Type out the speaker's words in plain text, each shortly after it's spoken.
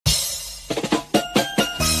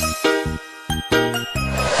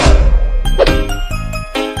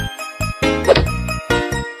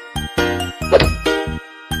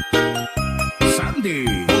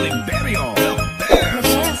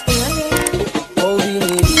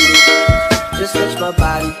just touch my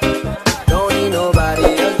body. Don't need nobody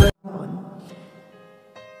else.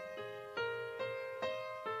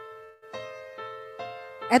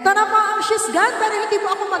 Ito na po ang SHES gun, pero hindi po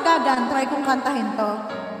ako magagan. Try kong kantahin to.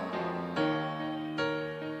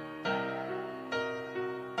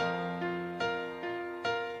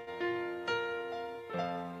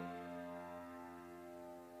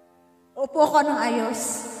 Upo ko ng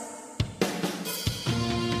ayos.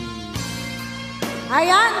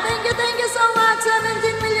 Ayan, thank you so much.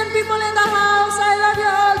 17 million people in the house. I love you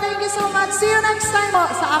all. Thank you so much. See you next time po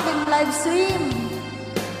sa aking live stream.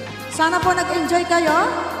 Sana po nag-enjoy kayo.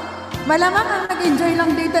 Malamang ang nag-enjoy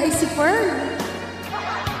lang dito ay si Pearl.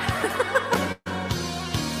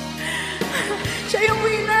 Siya yung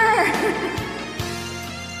winner.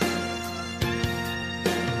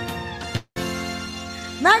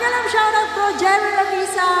 Magalang shoutout ko,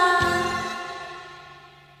 Jecell.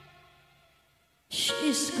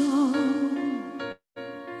 She's gone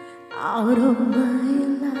out of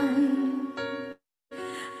my life.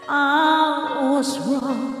 I was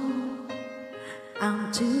wrong.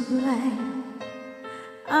 I'm to blame.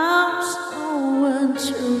 I'm so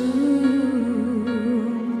untrue.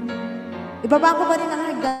 Ibaba ko ba rin ang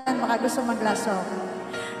hagdan? Baka gusto maglaso.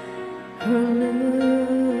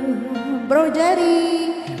 Bro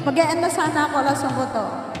Jerry, mag-e-end na sana ako. Lasong ko to.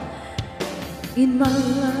 In my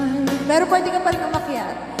life, pero pwede ka pa rin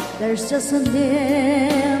umakyat. There's just an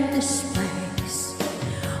empty space.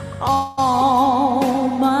 All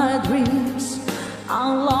my dreams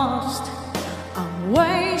are lost. I'm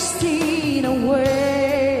wasting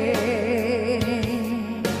away.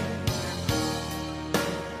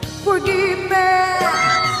 Forgive me,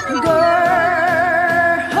 girl.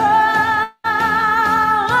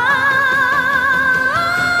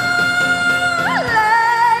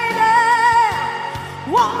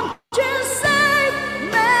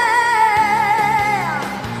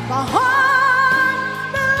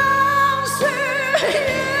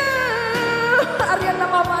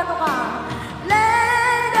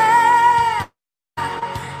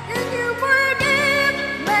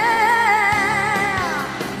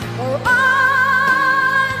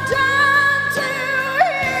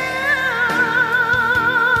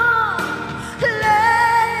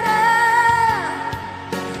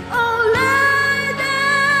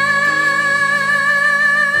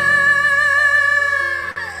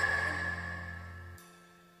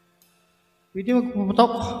 Pwede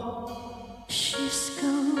magpuputok. She's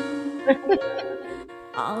gone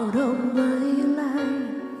out of my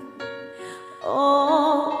life.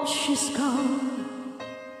 Oh, she's gone.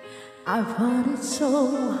 I find it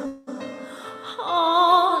so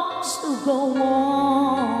hard to go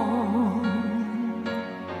on.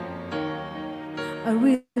 I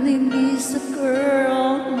really miss the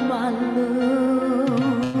girl my love.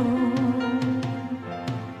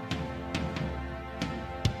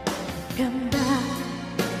 Come back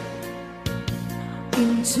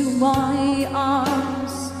into my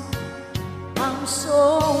arms. I'm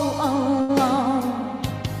so alone.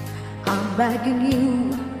 I'm begging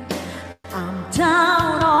you. I'm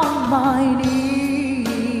down on my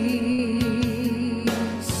knees.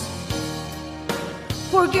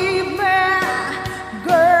 Forgive me,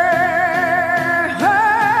 girl.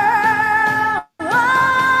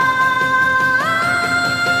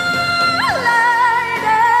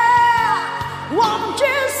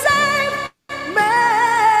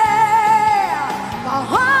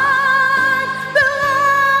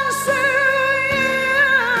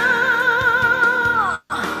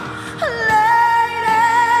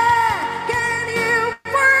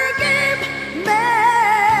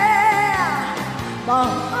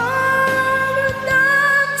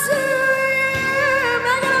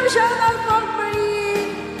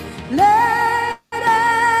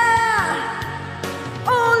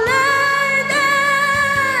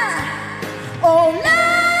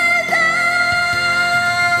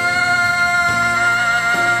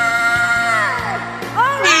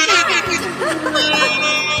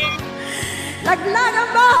 Laglag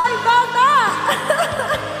ang bahay, bata!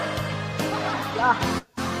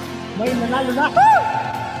 May nanalo na.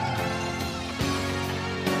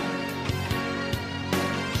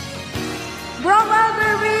 Bro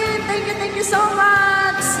Marguerite, thank you so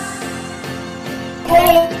much!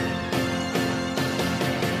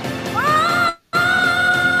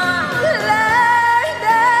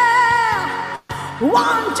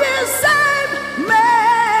 Won't you save me?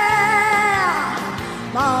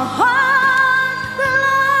 My heart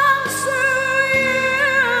belongs to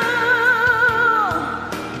you.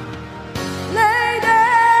 Lady,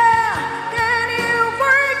 can you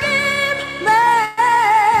forgive me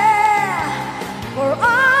for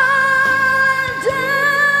all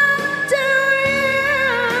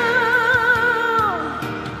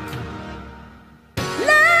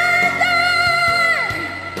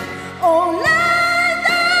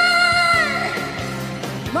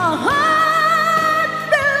My heart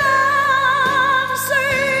belongs to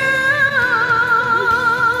you.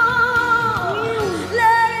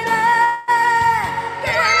 Lady,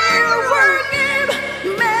 can you forgive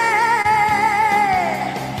me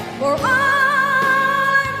for all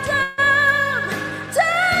I've done to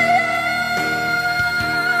you?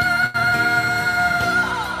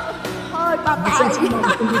 Ay, patay.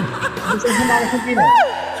 Gusto ko sumama sa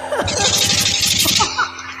Pilipinas.